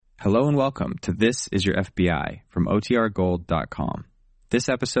Hello and welcome to This Is Your FBI from OTRGold.com. This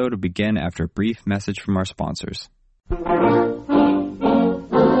episode will begin after a brief message from our sponsors. This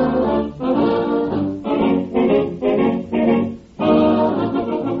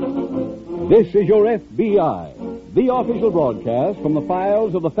is Your FBI, the official broadcast from the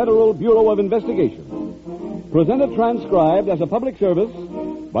files of the Federal Bureau of Investigation. Presented transcribed as a public service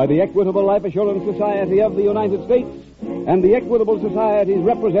by the Equitable Life Assurance Society of the United States and the Equitable Society's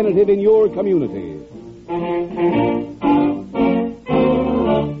representative in your community.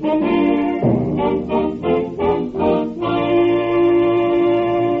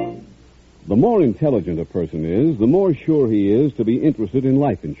 The more intelligent a person is, the more sure he is to be interested in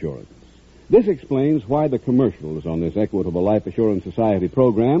life insurance. This explains why the commercials on this Equitable Life Assurance Society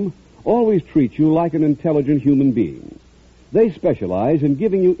program always treat you like an intelligent human being. They specialize in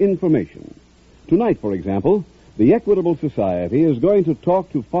giving you information. Tonight, for example, the Equitable Society is going to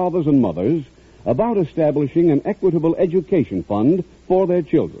talk to fathers and mothers about establishing an equitable education fund for their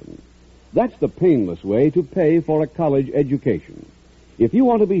children. That's the painless way to pay for a college education. If you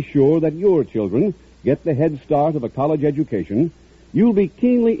want to be sure that your children get the head start of a college education, you'll be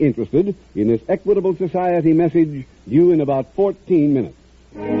keenly interested in this Equitable Society message due in about 14 minutes.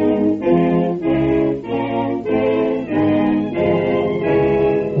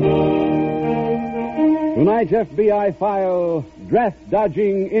 Tonight's FBI file, Draft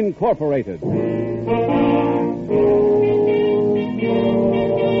Dodging Incorporated. The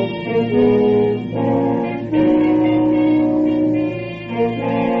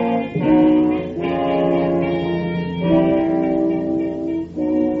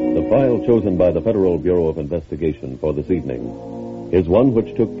file chosen by the Federal Bureau of Investigation for this evening is one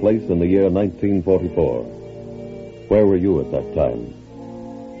which took place in the year 1944. Where were you at that time?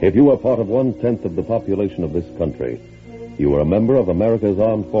 If you were part of 1/10 of the population of this country, you were a member of America's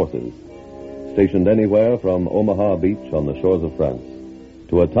armed forces, stationed anywhere from Omaha Beach on the shores of France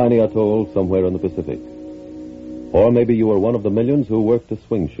to a tiny atoll somewhere in the Pacific. Or maybe you were one of the millions who worked a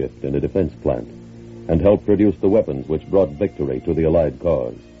swing shift in a defense plant and helped produce the weapons which brought victory to the Allied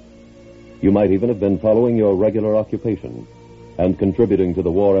cause. You might even have been following your regular occupation and contributing to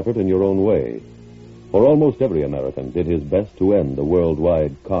the war effort in your own way. For almost every American did his best to end the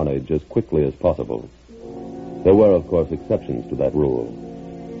worldwide carnage as quickly as possible. There were, of course, exceptions to that rule.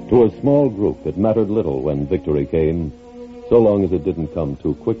 To a small group, it mattered little when victory came, so long as it didn't come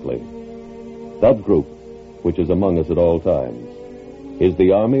too quickly. That group, which is among us at all times, is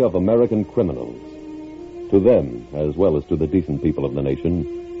the army of American criminals. To them, as well as to the decent people of the nation,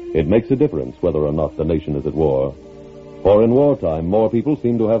 it makes a difference whether or not the nation is at war. For in wartime, more people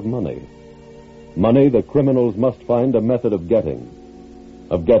seem to have money. Money the criminals must find a method of getting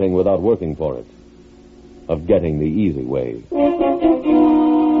without working for it, of getting the easy way.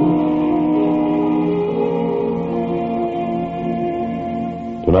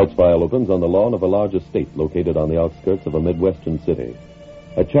 Tonight's file opens on the lawn of a large estate located on the outskirts of a Midwestern city.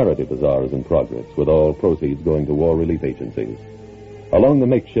 A charity bazaar is in progress, with all proceeds going to war relief agencies. Along the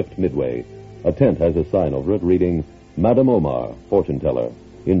makeshift midway, a tent has a sign over it reading, Madame Omar, fortune teller.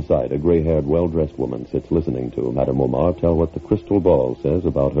 Inside, a gray-haired, well-dressed woman sits listening to Madame Omar tell what the crystal ball says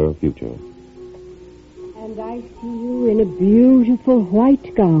about her future. And I see you in a beautiful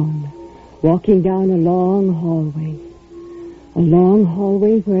white gown, walking down a long hallway. A long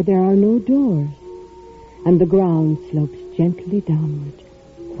hallway where there are no doors, and the ground slopes gently downward.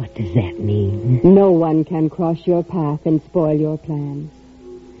 What does that mean? No one can cross your path and spoil your plans.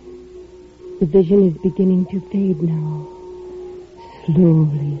 The vision is beginning to fade now.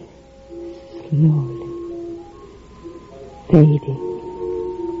 Slowly, slowly, fading.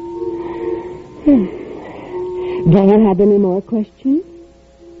 Do you have any more questions?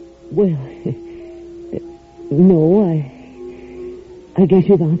 Well, no, I guess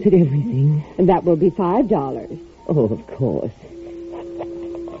you've answered everything. That will be $5. Oh, of course.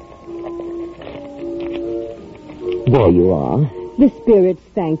 There you are. The spirits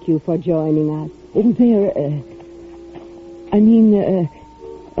thank you for joining us.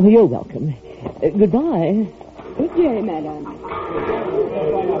 Oh, you're welcome. Goodbye. Good day, madam.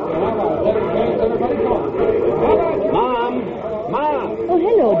 Mom! Oh,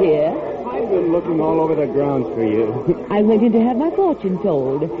 hello, dear. I've been looking all over the grounds for you. I went in to have my fortune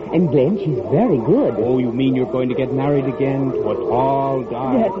told. And Glenn, she's very good. Oh, you mean you're going to get married again to a tall,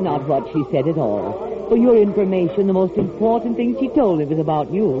 dark... That's not what she said at all. For your information, the most important thing she told me was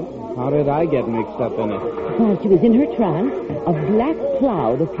about you. How did I get mixed up in it? While she was in her trance, a black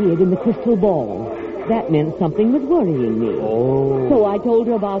cloud appeared in the crystal ball. That meant something was worrying me. Oh. So I told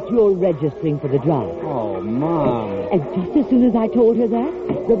her about your registering for the draft. Oh, Mom. And just as soon as I told her that,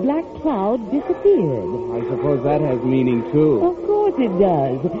 the black cloud disappeared. I suppose that has meaning, too. Of course it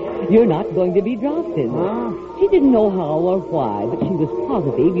does. You're not going to be drafted. Huh? She didn't know how or why, but she was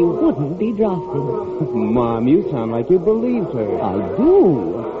positive you wouldn't be drafted. Mom, you sound like you believed her. I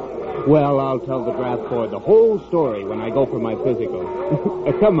do. Well, I'll tell the draft board the whole story when I go for my physical.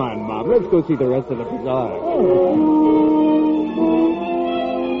 Come on, Mom. Let's go see the rest of the bazaar.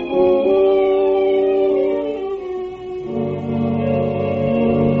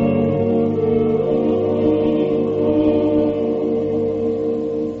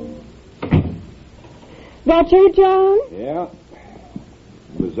 That you, John? Yeah.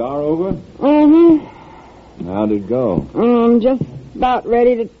 Bazaar over? Mm-hmm. How'd it go? I'm just about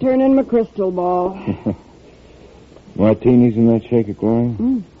ready to turn in my crystal ball. Martinis in that shaker,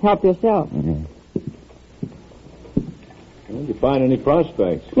 Gloria? Help yourself. Did you find any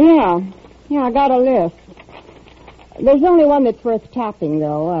prospects? Yeah, I got a list. There's only one that's worth tapping,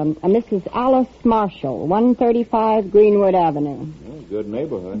 though. A Mrs. Alice Marshall, 135 Greenwood Avenue. Oh, good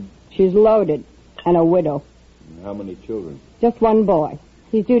neighborhood. She's loaded and a widow. How many children? Just one boy.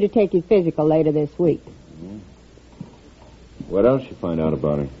 He's due to take his physical later this week. What else you find out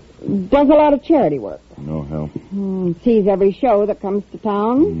about her? Does a lot of charity work. No help. Sees every show that comes to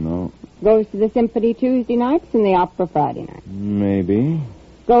town. No. Goes to the symphony Tuesday nights and the opera Friday night. Maybe.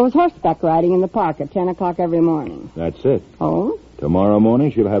 Goes horseback riding in the park at 10 o'clock every morning. That's it. Oh? Tomorrow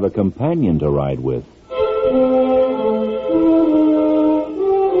morning she'll have a companion to ride with.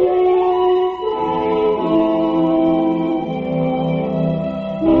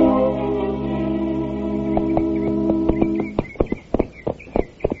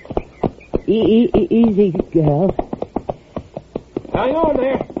 Easy, girl. Hang on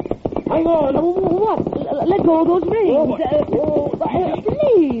there. Hang on. What? Let go of those reins.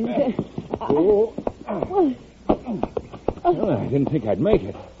 Please. I didn't think I'd make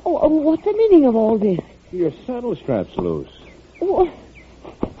it. What's the meaning of all this? Your saddle strap's loose. What?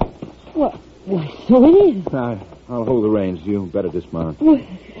 Why, so it is. I'll hold the reins. You better dismount. Well,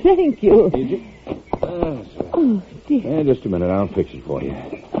 thank you. Easy. Oh, dear. Just a minute. I'll fix it for you.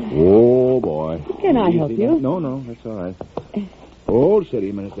 Oh, boy. Can I help you? No, that's all right. Hold steady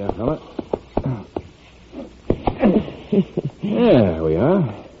a minute there, fella. There we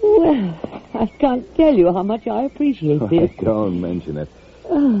are. Well, I can't tell you how much I appreciate this. Don't mention it.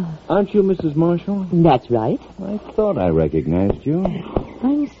 Aren't you Mrs. Marshall? That's right. I thought I recognized you.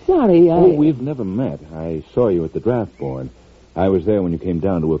 I'm sorry, We've never met. I saw you at the draft board. I was there when you came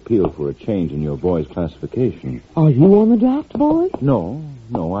down to appeal for a change in your boy's classification. Are you on the draft board? No,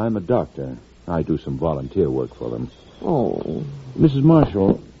 I'm a doctor. I do some volunteer work for them. Oh. Mrs.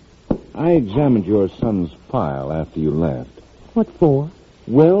 Marshall, I examined your son's file after you left. What for?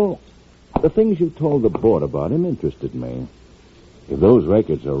 Well, the things you told the board about him interested me. If those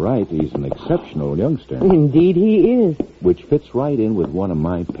records are right, he's an exceptional youngster. Indeed he is. Which fits right in with one of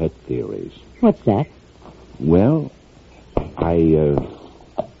my pet theories. What's that? Well, I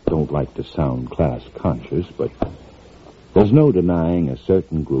don't like to sound class-conscious, but there's no denying a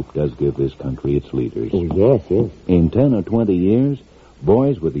certain group does give this country its leaders. Oh, yes. In 10 or 20 years,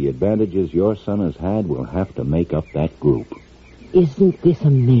 boys with the advantages your son has had will have to make up that group. Isn't this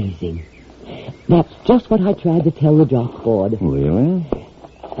amazing? That's just what I tried to tell the draft board. Really?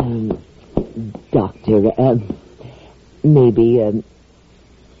 Doctor, maybe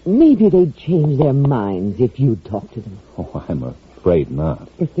they'd change their minds if you'd talk to them. Oh, I'm afraid not.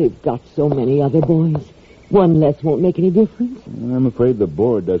 But they've got so many other boys. One less won't make any difference. I'm afraid the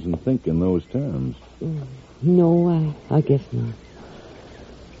board doesn't think in those terms. No, I guess not.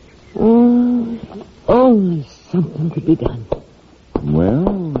 Only something could be done.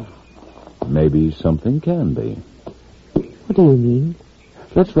 Well, maybe something can be. What do you mean?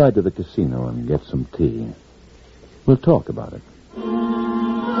 Let's ride to the casino and get some tea. We'll talk about it.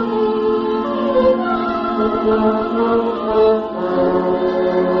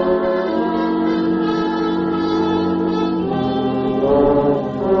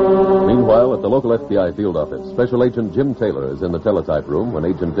 Meanwhile, at the local FBI field office, Special Agent Jim Taylor is in the teletype room when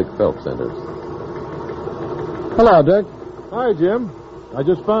Agent Dick Phelps enters. Hello, Dick. Hi, Jim. I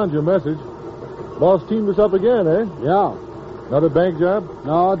just found your message. Boss teamed us up again, eh? Yeah. Another bank job?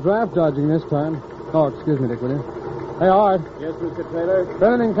 No, draft dodging this time. Oh, excuse me, Dick, will you? Hey, Howard. Yes, Mr. Taylor. If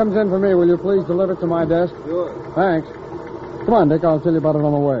anything comes in for me, will you please deliver it to my desk? Sure. Thanks. Come on, Dick. I'll tell you about it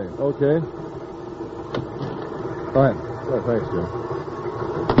on the way. Okay. Go ahead. Well, thanks, Jim.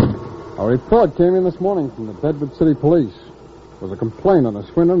 A report came in this morning from the Bedford City Police. There was a complaint on a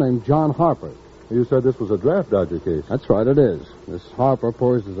swindler named John Harper. You said this was a draft dodger case. That's right, it is. This Harper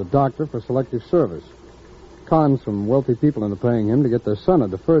posed as a doctor for Selective Service. conned some wealthy people into paying him to get their son a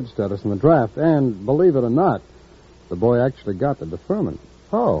deferred status in the draft. And, believe it or not, the boy actually got the deferment.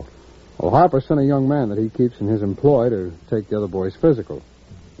 Oh. Well, Harper sent a young man that he keeps in his employ to take the other boy's physical.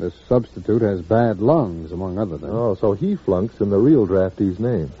 This substitute has bad lungs, among other things. Oh, so he flunks in the real draftee's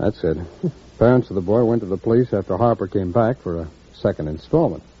name. That's it. Parents of the boy went to the police after Harper came back for a second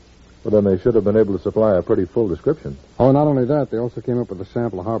installment. Well, then they should have been able to supply a pretty full description. Oh, not only that, they also came up with a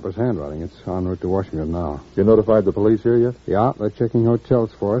sample of Harper's handwriting. It's en route to Washington now. You notified the police here yet? Yeah, they're checking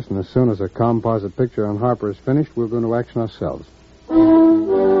hotels for us, and as soon as a composite picture on Harper is finished, we'll go into action ourselves.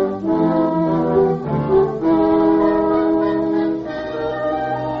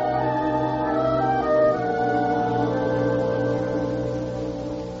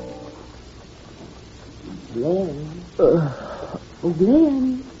 Glenn. Oh,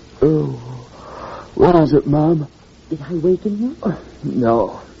 Glenn. Oh, what is it, Mom? Did I waken you?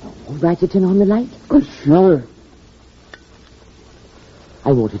 No. All right to turn on the light? Sure.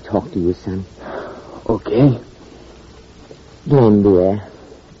 I want to talk to you, son. Okay. Glenn, dear,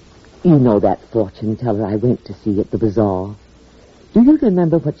 you know that fortune teller I went to see at the bazaar. Do you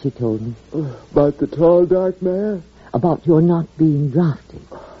remember what she told me? About the tall, dark man? About your not being drafted.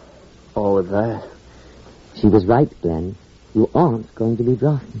 Oh, that. She was right, Glenn. You aren't going to be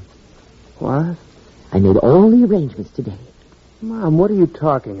drafted. What? I made all the arrangements today. Mom, what are you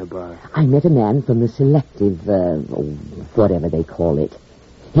talking about? I met a man from the selective, whatever they call it.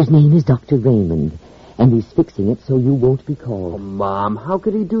 His name is Dr. Raymond, and he's fixing it so you won't be Oh, called. Mom, how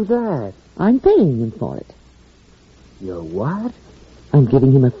could he do that? I'm paying him for it. You're what? I'm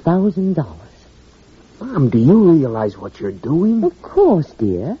giving him $1,000. Mom, do you realize what you're doing? Of course,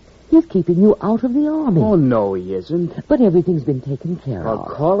 dear. He's keeping you out of the army. Oh, no, he isn't. But everything's been taken care Well,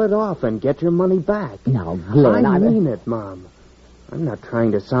 of. call it off and get your money back. Now, Glenn, I mean it, Mom. I'm not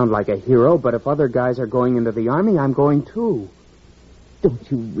trying to sound like a hero, but if other guys are going into the army, I'm going too.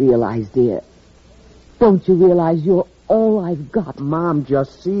 Don't you realize, dear? Don't you realize you're all I've got? Mom,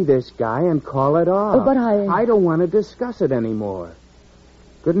 just see this guy and call it off. But I don't want to discuss it anymore.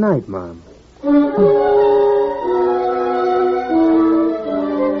 Good night, Mom.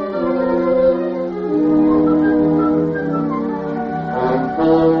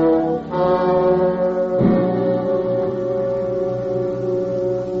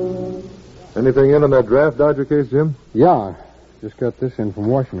 Anything in on that draft dodger case, Jim? Yeah, just got this in from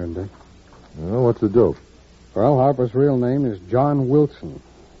Washington, Dick. Well, what's the dope? Well, Harper's real name is John Wilson.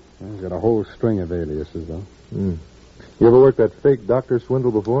 He's got a whole string of aliases, though. You ever worked that fake doctor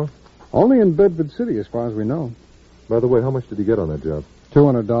swindle before? Only in Bedford City, as far as we know. By the way, how much did he get on that job?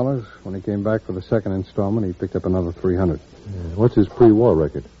 $200. When he came back for the second installment, he picked up another $300. What's his pre-war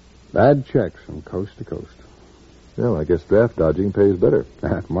record? Bad checks from coast to coast. Well, I guess draft dodging pays better.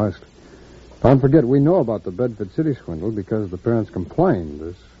 That must. Don't forget, we know about the Bedford City swindle because the parents complained.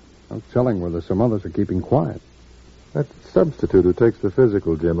 There's no telling whether some others are keeping quiet. That substitute who takes the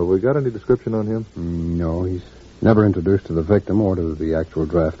physical, Jim, have we got any description on him? No, he's never introduced to the victim or to the actual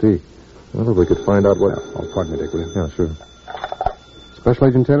draftee. Well, if we could find out what... Oh, pardon me, Dick, will you? Yeah, sure. Special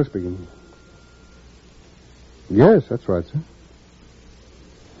Agent Taylor speaking. Yes, that's right, sir.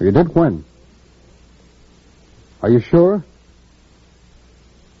 You did when? Are you sure?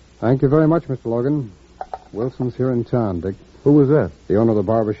 Thank you very much, Mr. Logan. Wilson's here in town, Dick. Who was that? The owner of the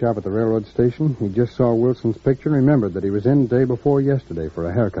barber shop at the railroad station. He just saw Wilson's picture and remembered that he was in day before yesterday for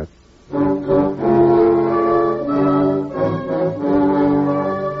a haircut.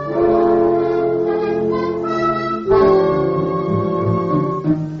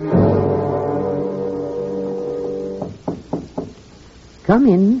 Come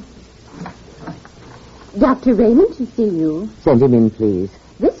in. Dr. Raymond to see you. Send him in, please.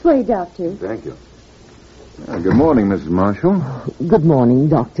 This way, Doctor. Thank you. Good morning, Mrs. Marshall. Good morning,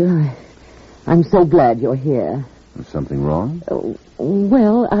 Doctor. I'm so glad you're here. Is something wrong?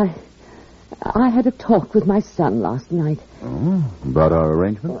 Well, I had a talk with my son last night. Oh, about our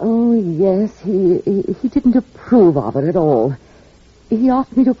arrangement? Oh, yes. He didn't approve of it at all. He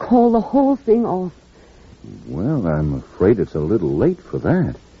asked me to call the whole thing off. Well, I'm afraid it's a little late for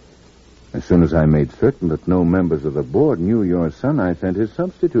that. As soon as I made certain that no members of the board knew your son, I sent his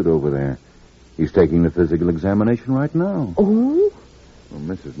substitute over there. He's taking the physical examination right now. Oh? Well,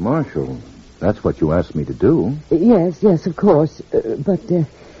 Mrs. Marshall, that's what you asked me to do. Yes, of course.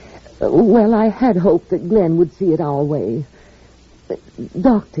 Well, I had hoped that Glenn would see it our way.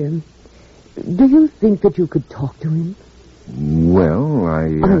 Doctor, do you think that you could talk to him? Well,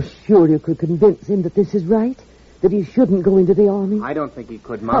 I'm sure you could convince him that this is right, that he shouldn't go into the army. I don't think he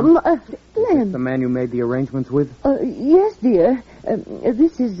could, Mom. Glenn. The man you made the arrangements with? Yes, dear.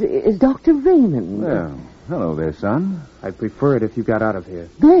 This is Dr. Raymond. Well, Hello there, son. I'd prefer it if you got out of here.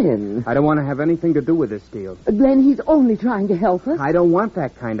 Glenn. I don't want to have anything to do with this deal. Glenn, he's only trying to help us. I don't want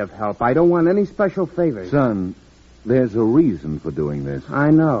that kind of help. I don't want any special favors. Son, there's a reason for doing this.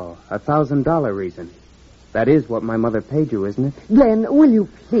 I know. $1,000 reason. That is what my mother paid you, isn't it? Glenn, will you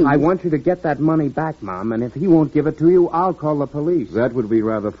please? I want you to get that money back, Mom, and if he won't give it to you, I'll call the police. That would be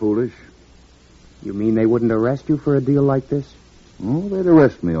rather foolish. You mean they wouldn't arrest you for a deal like this? Oh, they'd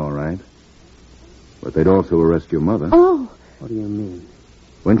arrest me, all right. But they'd also arrest your mother. Oh. What do you mean?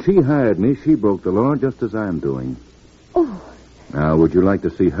 When she hired me, she broke the law just as I'm doing. Oh. Now, would you like to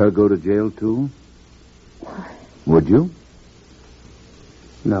see her go to jail, too? Would you?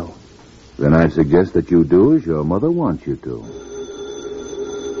 No. Then I suggest that you do as your mother wants you to.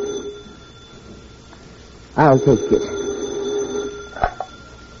 I'll take it.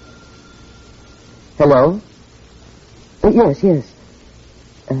 Hello? Yes.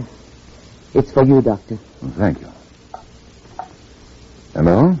 It's for you, Doctor. Well, thank you.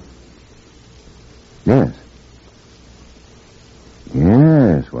 Hello? Yes.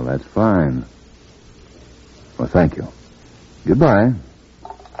 Yes, well, that's fine. Well, thank you. Goodbye.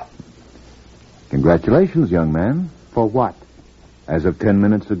 Congratulations, young man. For what? As of 10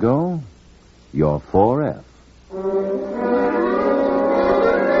 minutes ago, you're 4F.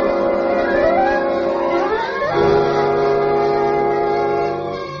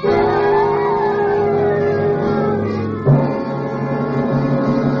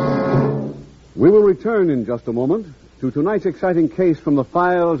 We will return in just a moment to tonight's exciting case from the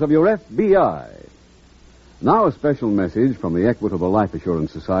files of your FBI. Now a special message from the Equitable Life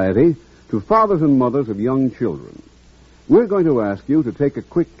Assurance Society to fathers and mothers of young children. We're going to ask you to take a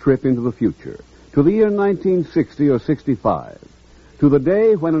quick trip into the future, to the year 1960 or 65, to the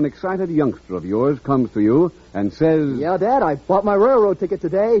day when an excited youngster of yours comes to you and says, "Yeah, Dad, I bought my railroad ticket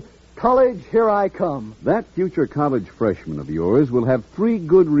today. College, here I come." That future college freshman of yours will have 3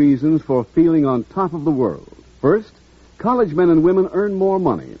 good reasons for feeling on top of the world. First, college men and women earn more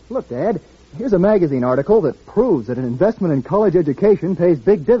money. Look, Dad, here's a magazine article that proves that an investment in college education pays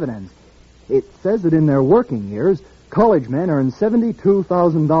big dividends. It says that in their working years, college men earn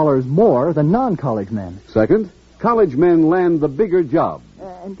 $72,000 more than non-college men. Second, college men land the bigger job.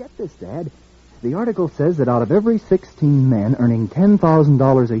 And get this, Dad. The article says that out of every 16 men earning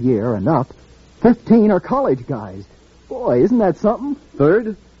 $10,000 a year and up, 15 are college guys. Boy, isn't that something?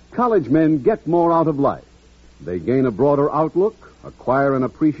 Third, college men get more out of life. They gain a broader outlook, acquire an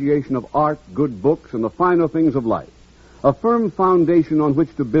appreciation of art, good books, and the finer things of life. A firm foundation on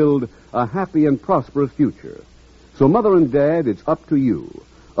which to build a happy and prosperous future. So, Mother and Dad, it's up to you.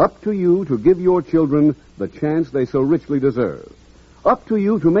 Up to you to give your children the chance they so richly deserve. Up to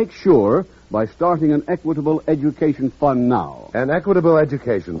you to make sure by starting an Equitable Education Fund now. An Equitable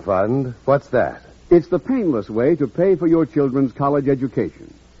Education Fund? What's that? It's the painless way to pay for your children's college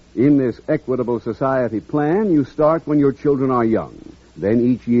education. In this Equitable Society plan, you start when your children are young. Then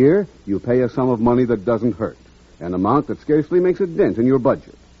each year, you pay a sum of money that doesn't hurt, an amount that scarcely makes a dent in your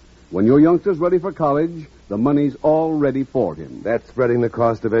budget. When your youngster's ready for college, the money's all ready for him. That's spreading the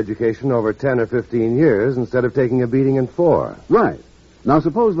cost of education over 10 or 15 years instead of taking a beating in 4. Right. Now,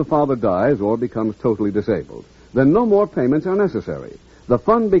 suppose the father dies or becomes totally disabled. Then no more payments are necessary. The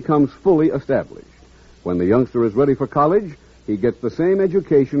fund becomes fully established. When the youngster is ready for college, he gets the same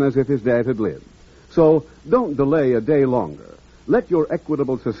education as if his dad had lived. So don't delay a day longer. Let your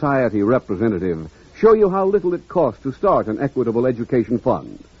Equitable Society representative show you how little it costs to start an Equitable Education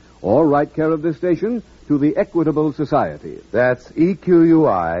Fund. Or write care of this station to the Equitable Society. That's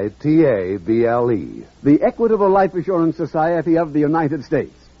EQUITABLE. The Equitable Life Assurance Society of the United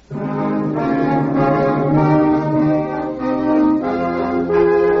States.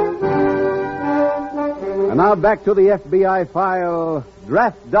 And now back to the FBI file,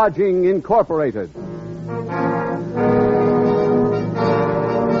 Draft Dodging Incorporated.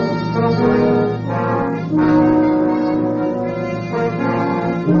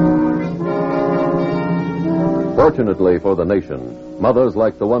 Fortunately for the nation, mothers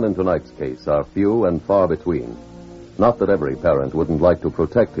like the one in tonight's case are few and far between. Not that every parent wouldn't like to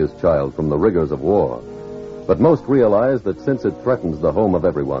protect his child from the rigors of war, but most realize that since it threatens the home of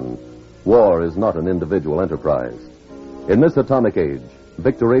everyone, war is not an individual enterprise. In this atomic age,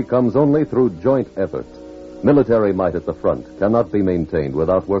 victory comes only through joint effort. Military might at the front cannot be maintained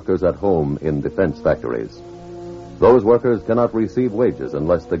without workers at home in defense factories. Those workers cannot receive wages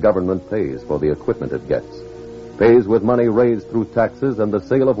unless the government pays for the equipment it gets. Pays with money raised through taxes and the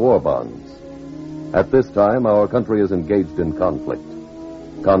sale of war bonds. At this time, our country is engaged in conflict.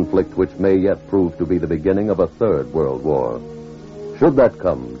 Conflict which may yet prove to be the beginning of a third world war. Should that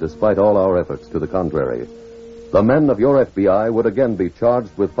come, despite all our efforts to the contrary, the men of your FBI would again be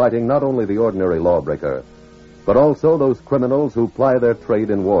charged with fighting not only the ordinary lawbreaker, but also those criminals who ply their trade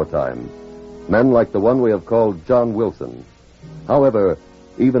in wartime. Men like the one we have called John Wilson. However,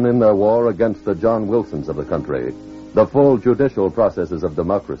 even in their war against the John Wilsons of the country, the full judicial processes of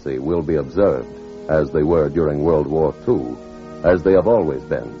democracy will be observed, as they were during World War II, as they have always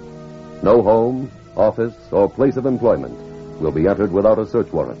been. No home, office, or place of employment will be entered without a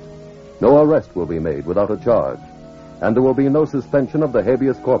search warrant. No arrest will be made without a charge, and there will be no suspension of the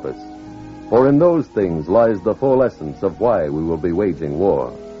habeas corpus. For in those things lies the full essence of why we will be waging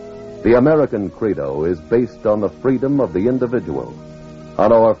war. The American credo is based on the freedom of the individual,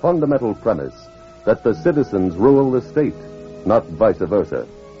 on our fundamental premise that the citizens rule the state, not vice versa.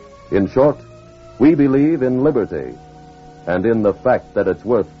 In short, we believe in liberty, and in the fact that it's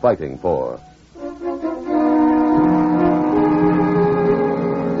worth fighting for.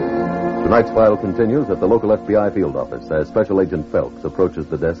 Tonight's file continues at the local FBI field office as Special Agent Phelps approaches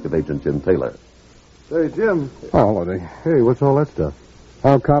the desk of Agent Jim Taylor. Hey, Jim. Oh, hello, Dick. Hey, what's all that stuff?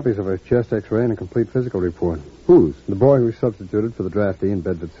 All copies of his chest x-ray and a complete physical report. Whose? The boy who substituted for the draftee in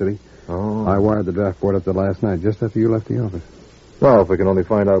Bedford City. Oh. I wired the draft board up there last night, just after you left the office. Well, if we can only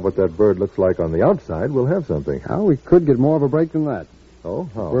find out what that bird looks like on the outside, we'll have something. How we could get more of a break than that. Oh,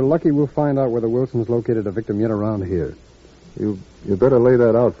 how? We're lucky we'll find out where the Wilsons located a victim yet around here. You better lay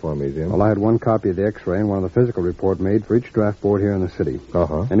that out for me, Jim. Well, I had one copy of the x-ray and one of the physical report made for each draft board here in the city.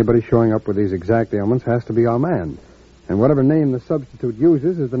 Uh-huh. Anybody showing up with these exact ailments has to be our man. And whatever name the substitute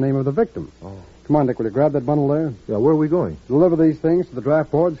uses is the name of the victim. Oh. Come on, Dick, will you grab that bundle there? Yeah, where are we going? Deliver these things to the draft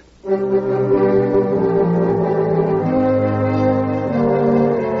boards.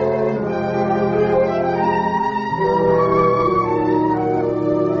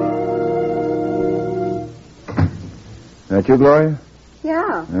 That you, Gloria?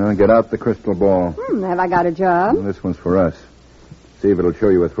 Yeah. Get out the crystal ball. Have I got a job? Well, this one's for us. See if it'll show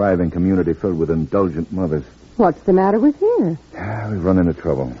you a thriving community filled with indulgent mothers. What's the matter with here? We've run into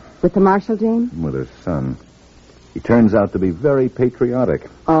trouble. With the Marshal, James? With her son. He turns out to be very patriotic.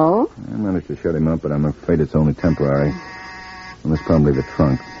 Oh? I managed to shut him up, but I'm afraid it's only temporary. Well, it's probably the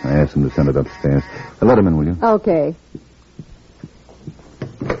trunk. I asked him to send it upstairs. Let him in, will you? Okay.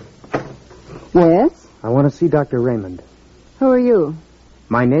 Yes? I want to see Dr. Raymond. Who are you?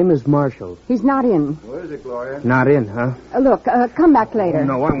 My name is Marshall. He's not in. Where is it, Gloria? Not in, huh? Look, come back later.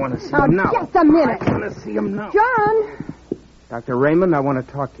 No, I want to see him now. Just a minute. I want to see him now. John! Dr. Raymond, I want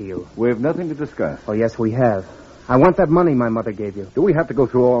to talk to you. We have nothing to discuss. Oh, yes, we have. I want that money my mother gave you. Do we have to go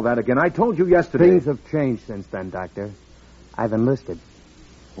through all that again? I told you yesterday. Things have changed since then, Doctor. I've enlisted.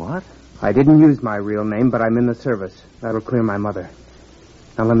 What? I didn't use my real name, but I'm in the service. That'll clear my mother.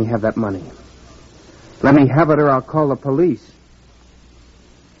 Now let me have that money. Let me have it or I'll call the police.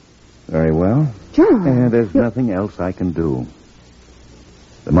 Very well. John. There's nothing else I can do.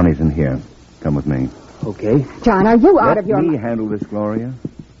 The money's in here. Come with me. Okay. John, are you out of your... Let me handle this, Gloria.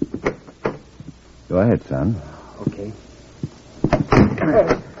 Go ahead, son. Okay.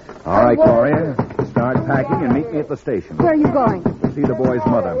 All right, Gloria. Start packing and meet me at the station. Where are you going? To see the boy's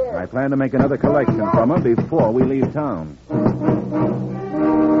mother. I plan to make another collection from her before we leave town.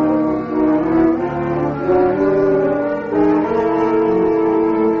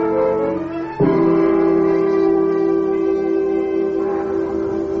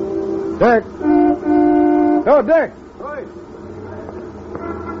 Dick! Oh, Dick! Right.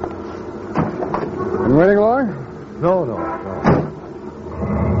 Been waiting long? No.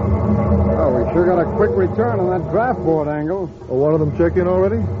 Oh, we sure got a quick return on that draft board angle. Oh, one of them check in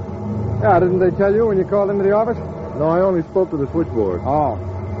already? Yeah, didn't they tell you when you called into the office? No, I only spoke to the switchboard. Oh.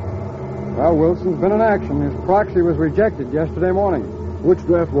 Well, Wilson's been in action. His proxy was rejected yesterday morning. Which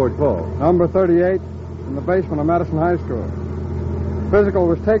draft board called? Number 38 in the basement of Madison High School. Physical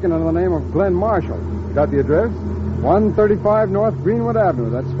was taken under the name of Glenn Marshall. Got the address? 135 North Greenwood Avenue.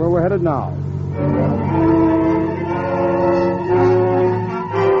 That's where we're headed now.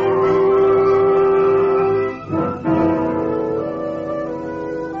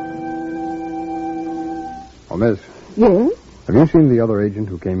 Oh, miss. Yes? Have you seen the other agent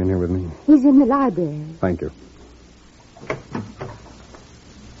who came in here with me? He's in the library. Thank you.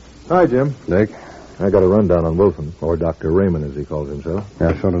 Hi, Jim. Dick? I got a rundown on Wilson, or Dr. Raymond, as he calls himself.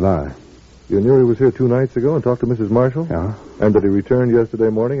 Yeah, so did I. You knew he was here 2 nights ago and talked to Mrs. Marshall? Yeah? And that he returned yesterday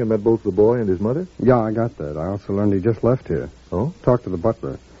morning and met both the boy and his mother? Yeah, I got that. I also learned he just left here. Oh? Talked to the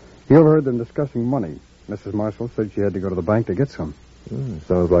butler. He overheard them discussing money. Mrs. Marshall said she had to go to the bank to get some.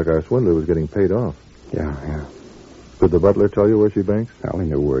 Sounds like our swindler was getting paid off. Yeah. Could the butler tell you where she banks? I only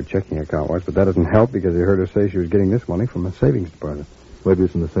knew where her checking account was, but that doesn't help because he heard her say she was getting this money from a savings deposit. Maybe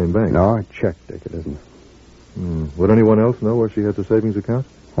it's in the same bank. No, I checked, Dick. It isn't. Would anyone else know where she has a savings account?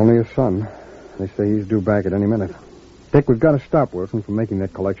 Only her son. They say he's due back at any minute. Dick, we've got to stop Wilson from making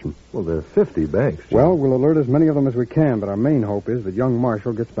that collection. Well, there are 50 banks. Jim. Well, we'll alert as many of them as we can, but our main hope is that young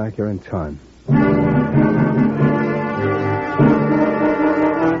Marshall gets back here in time.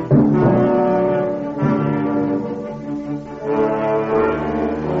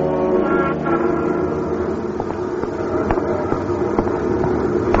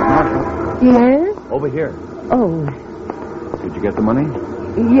 Yes? Over here. Oh, Did you get the money?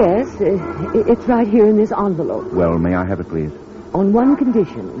 Yes, it's right here in this envelope. Well, may I have it, please? On one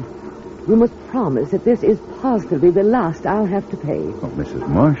condition. You must promise that this is positively the last I'll have to pay. Oh, Mrs.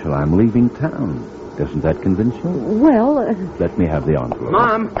 Marshall, I'm leaving town. Doesn't that convince you? Well, Let me have the envelope.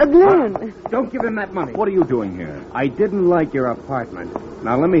 Mom! Glenn! Don't give him that money. What are you doing here? I didn't like your apartment.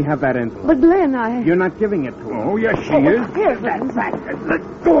 Now, let me have that envelope. But Glenn, You're not giving it to him. Oh, yes, she is. Here, Glenn.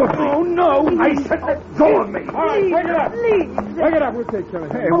 Let go of me. Oh, no. I said let go of me. All right, wake it up. Please. Wake it up. We'll take care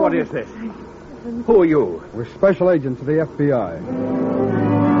of it. Hey, what is this? Who are you? We're special agents of the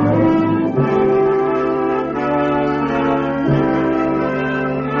FBI.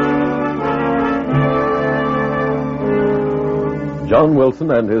 John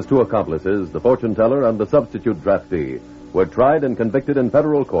Wilson and his two accomplices, the fortune teller and the substitute draftee, were tried and convicted in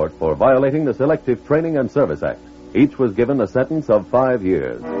federal court for violating the Selective Training and Service Act. Each was given a sentence of 5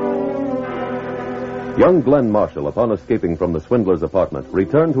 years. Young Glenn Marshall, upon escaping from the swindler's apartment,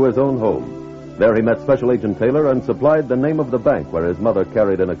 returned to his own home. There he met Special Agent Taylor and supplied the name of the bank where his mother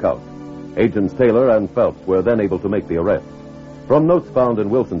carried an account. Agents Taylor and Phelps were then able to make the arrest. From notes found in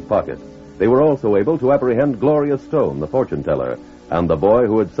Wilson's pocket, they were also able to apprehend Gloria Stone, the fortune teller, and the boy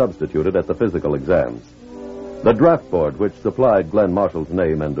who had substituted at the physical exams. The draft board which supplied Glenn Marshall's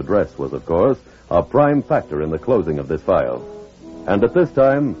name and address was, of course, a prime factor in the closing of this file. And at this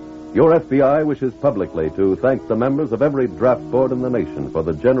time, your FBI wishes publicly to thank the members of every draft board in the nation for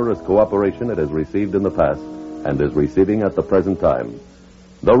the generous cooperation it has received in the past and is receiving at the present time.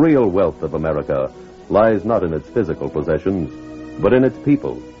 The real wealth of America lies not in its physical possessions, but in its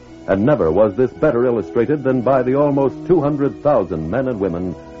people. And never was this better illustrated than by the almost 200,000 men and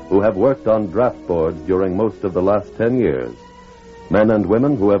women who have worked on draft boards during most of the last 10 years. Men and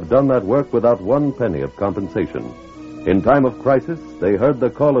women who have done that work without one penny of compensation. In time of crisis, they heard the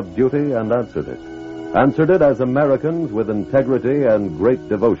call of duty and answered it. Answered it as Americans with integrity and great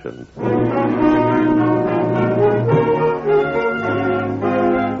devotion.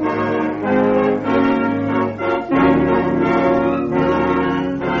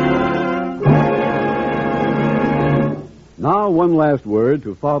 Now, one last word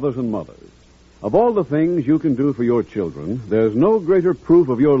to fathers and mothers. Of all the things you can do for your children, there's no greater proof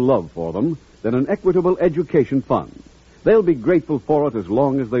of your love for them than an equitable education fund. They'll be grateful for it as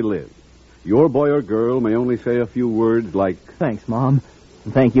long as they live. Your boy or girl may only say a few words like, Thanks, Mom.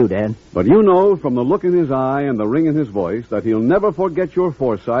 And thank you, Dad. but you know from the look in his eye and the ring in his voice that he'll never forget your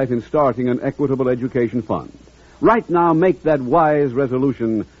foresight in starting an equitable education fund. Right now, make that wise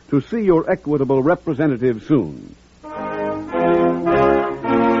resolution to see your equitable representative soon.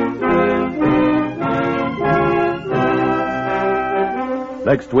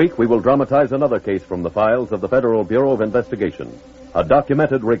 Next week, we will dramatize another case from the files of the Federal Bureau of Investigation. A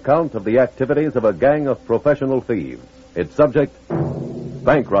documented recount of the activities of a gang of professional thieves. Its subject,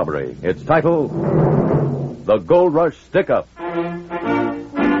 bank robbery. Its title, The Gold Rush Stick-Up.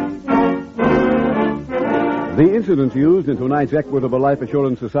 The incidents used in tonight's Equitable Life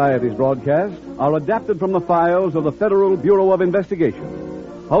Assurance Society's broadcast are adapted from the files of the Federal Bureau of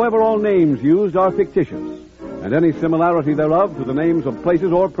Investigation. However, all names used are fictitious, and any similarity thereof to the names of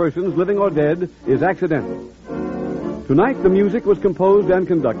places or persons, living or dead, is accidental. Tonight, the music was composed and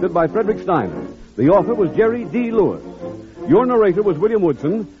conducted by Frederick Steiner. The author was Jerry D. Lewis. Your narrator was William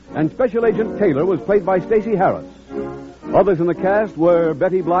Woodson, and Special Agent Taylor was played by Stacey Harris. Others in the cast were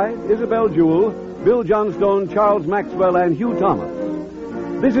Betty Blythe, Isabel Jewell, Bill Johnstone, Charles Maxwell, and Hugh Thomas.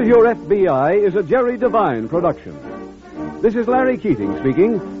 This Is Your FBI is a Jerry Devine production. This is Larry Keating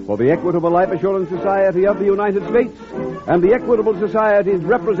speaking for the Equitable Life Assurance Society of the United States and the Equitable Society's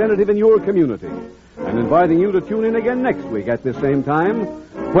representative in your community, and inviting you to tune in again next week at this same time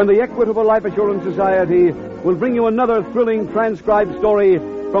when the Equitable Life Assurance Society will bring you another thrilling transcribed story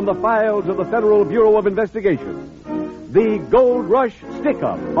from the files of the Federal Bureau of Investigation. The Gold Rush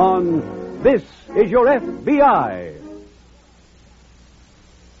Stick-Up on This Is Your FBI.